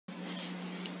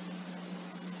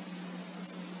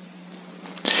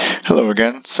Hello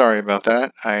again. Sorry about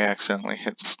that. I accidentally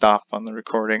hit stop on the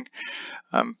recording.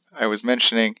 I was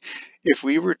mentioning if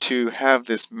we were to have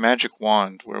this magic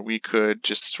wand where we could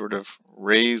just sort of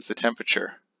raise the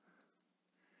temperature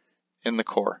in the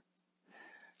core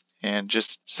and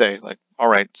just say like, all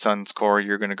right, sun's core,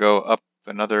 you're going to go up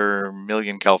another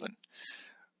million Kelvin.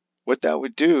 What that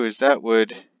would do is that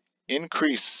would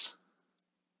increase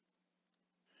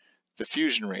the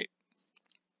fusion rate.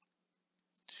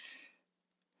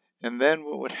 And then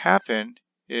what would happen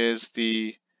is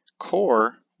the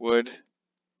core would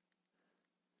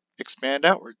expand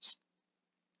outwards.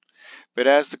 But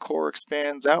as the core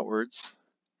expands outwards,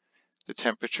 the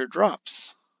temperature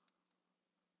drops.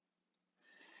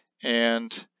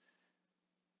 And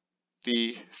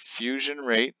the fusion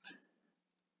rate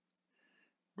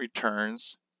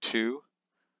returns to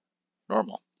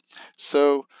normal.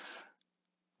 So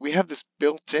we have this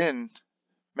built-in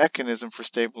mechanism for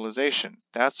stabilization.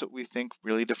 That's what we think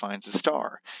really defines a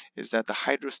star, is that the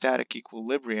hydrostatic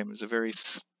equilibrium is a very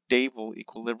stable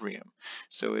equilibrium.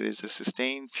 So it is a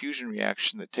sustained fusion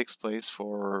reaction that takes place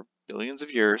for billions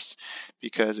of years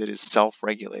because it is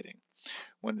self-regulating.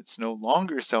 When it's no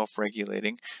longer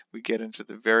self-regulating, we get into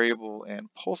the variable and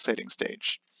pulsating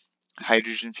stage.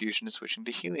 Hydrogen fusion is switching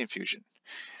to helium fusion.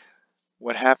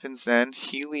 What happens then?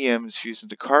 Helium is fused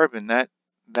into carbon.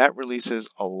 That releases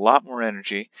a lot more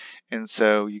energy, and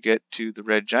so you get to the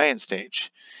red giant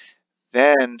stage.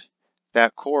 Then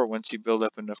that core, once you build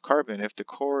up enough carbon, if the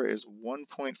core is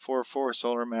 1.44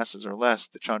 solar masses or less,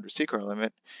 the Chandrasekhar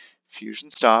limit, fusion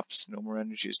stops, no more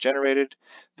energy is generated.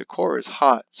 The core is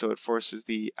hot, so it forces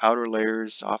the outer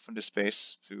layers off into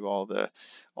space through all the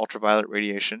ultraviolet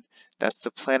radiation. That's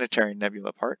the planetary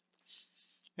nebula part.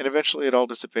 And eventually it all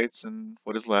dissipates, and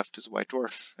what is left is a white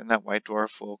dwarf. And that white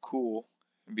dwarf will cool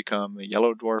and become a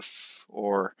yellow dwarf,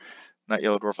 or not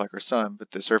yellow dwarf like our sun,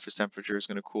 but the surface temperature is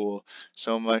going to cool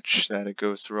so much that it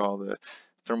goes through all the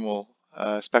thermal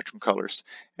spectrum colors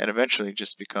and eventually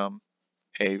just become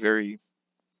a very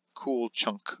cool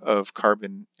chunk of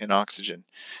carbon and oxygen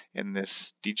in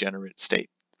this degenerate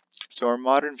state. So our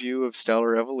modern view of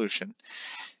stellar evolution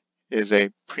is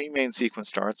a pre-main sequence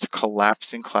star. It's a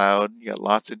collapsing cloud. You got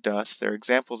lots of dust. There are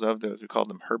examples of those. We call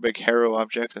them Herbig-Haro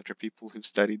objects after people who've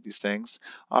studied these things,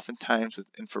 oftentimes with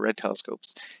infrared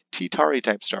telescopes. T-Tauri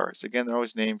type stars. Again, they're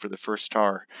always named for the first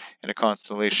star in a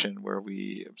constellation where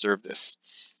we observe this.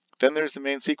 Then there's the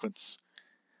main sequence.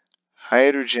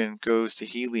 Hydrogen goes to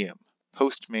helium,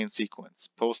 post-main sequence.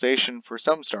 Pulsation for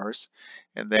some stars,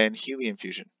 and then helium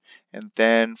fusion. And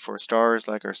then for stars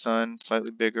like our sun,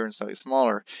 slightly bigger and slightly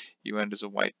smaller, you end as a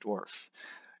white dwarf.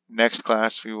 Next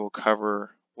class, we will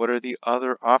cover what are the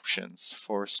other options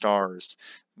for stars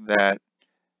that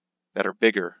are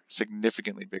bigger,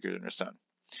 significantly bigger than our sun.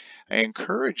 I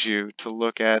encourage you to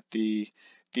look at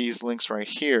these links right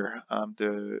here.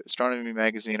 The Astronomy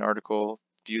Magazine article,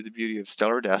 View the Beauty of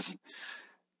Stellar Death,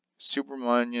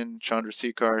 Subramanian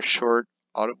Chandrasekhar short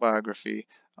autobiography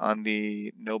on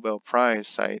the Nobel Prize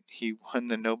site. He won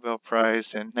the Nobel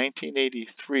Prize in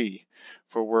 1983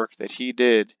 for work that he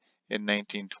did in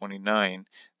 1929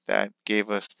 that gave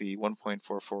us the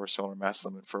 1.44 solar mass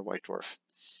limit for a white dwarf.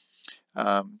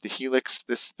 The helix,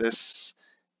 this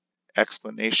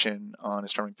explanation on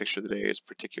Astronomy Picture of the Day is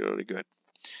particularly good.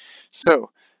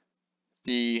 So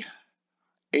the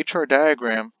HR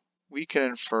diagram, we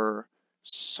can infer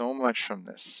so much from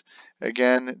this.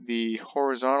 Again, the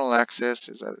horizontal axis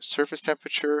is either surface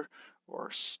temperature or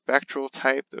spectral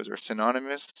type. Those are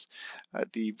synonymous.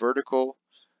 The vertical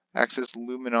axis,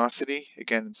 luminosity,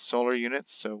 again in solar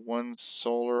units. So 1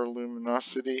 solar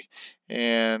luminosity,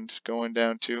 and going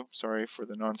down to, sorry for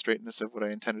the non-straightness of what I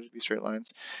intended to be straight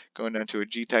lines, going down to a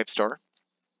G-type star.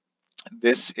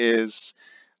 This is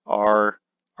our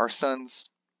sun's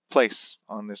place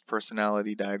on this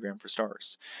personality diagram for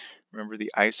stars. Remember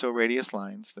the isoradius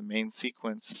lines, the main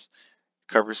sequence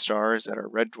covers stars that are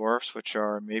red dwarfs, which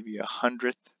are maybe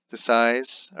 1/100th the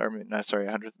size, or not sorry,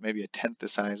 100th, maybe 1/10 the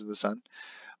size of the sun,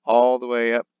 all the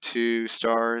way up to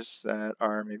stars that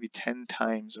are maybe 10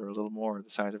 times or a little more the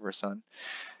size of our sun.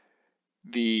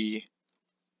 The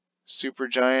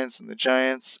supergiants and the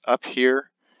giants up here,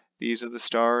 these are the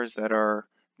stars that are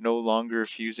no longer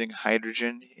fusing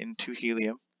hydrogen into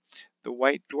helium. The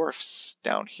white dwarfs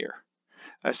down here.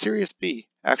 Sirius B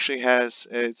actually has,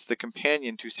 it's the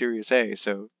companion to Sirius A,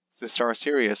 so the star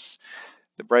Sirius,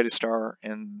 the brightest star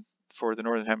for the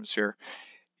northern hemisphere,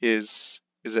 is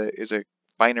a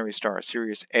binary star.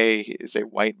 Sirius A is a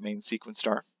white main sequence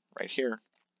star right here,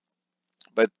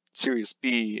 but Sirius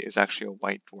B is actually a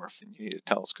white dwarf, and you need a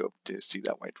telescope to see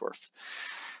that white dwarf.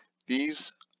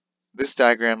 These This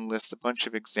diagram lists a bunch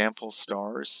of example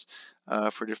stars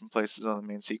for different places on the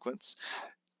main sequence.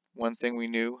 One thing we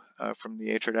knew from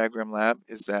the HR diagram lab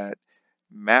is that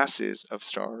masses of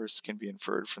stars can be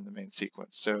inferred from the main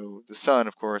sequence. So the sun,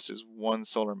 of course, is one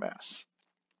solar mass.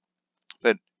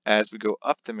 But as we go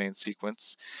up the main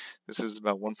sequence, this is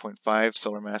about 1.5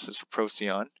 solar masses for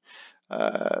Procyon.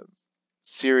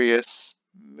 Sirius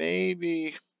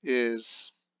maybe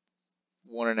is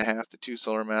 1.5 to 2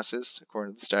 solar masses,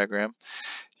 according to this diagram.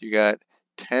 You got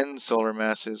 10 solar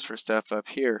masses for stuff up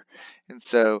here. And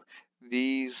so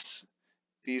these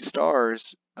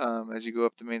stars, as you go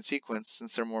up the main sequence,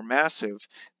 since they're more massive,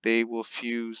 they will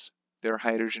fuse their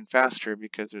hydrogen faster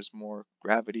because there's more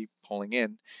gravity pulling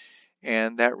in.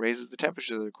 And that raises the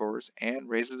temperature of their cores and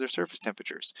raises their surface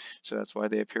temperatures. So that's why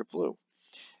they appear blue.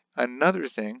 Another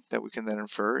thing that we can then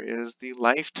infer is the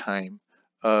lifetime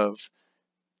of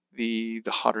the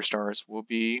hotter stars will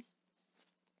be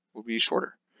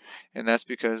shorter. And that's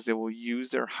because they will use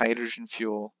their hydrogen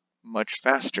fuel much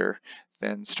faster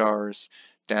than stars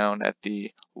down at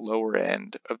the lower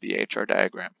end of the HR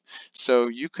diagram. So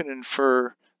you can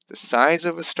infer the size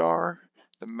of a star,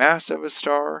 the mass of a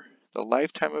star, the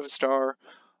lifetime of a star,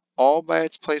 all by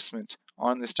its placement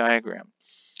on this diagram.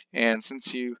 And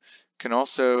since you can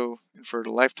also infer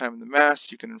the lifetime and the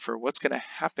mass, you can infer what's going to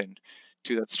happen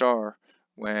to that star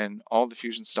when all the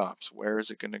fusion stops. Where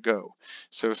is it going to go?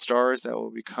 So stars that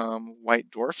will become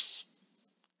white dwarfs,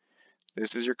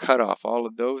 this is your cutoff. All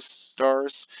of those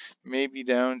stars may be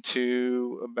down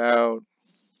to about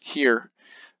here.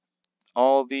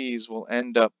 All these will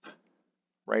end up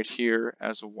right here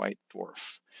as a white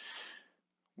dwarf.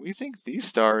 We think these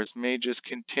stars may just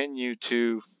continue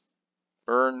to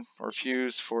burn or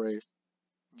fuse for a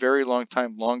very long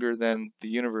time, longer than the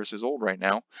universe is old right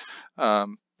now.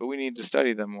 But we need to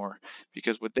study them more,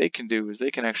 because what they can do is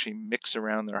they can actually mix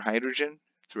around their hydrogen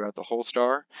throughout the whole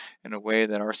star in a way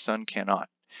that our sun cannot.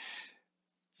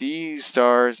 These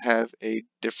stars have a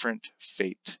different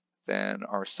fate than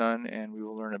our sun, and we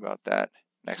will learn about that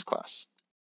next class.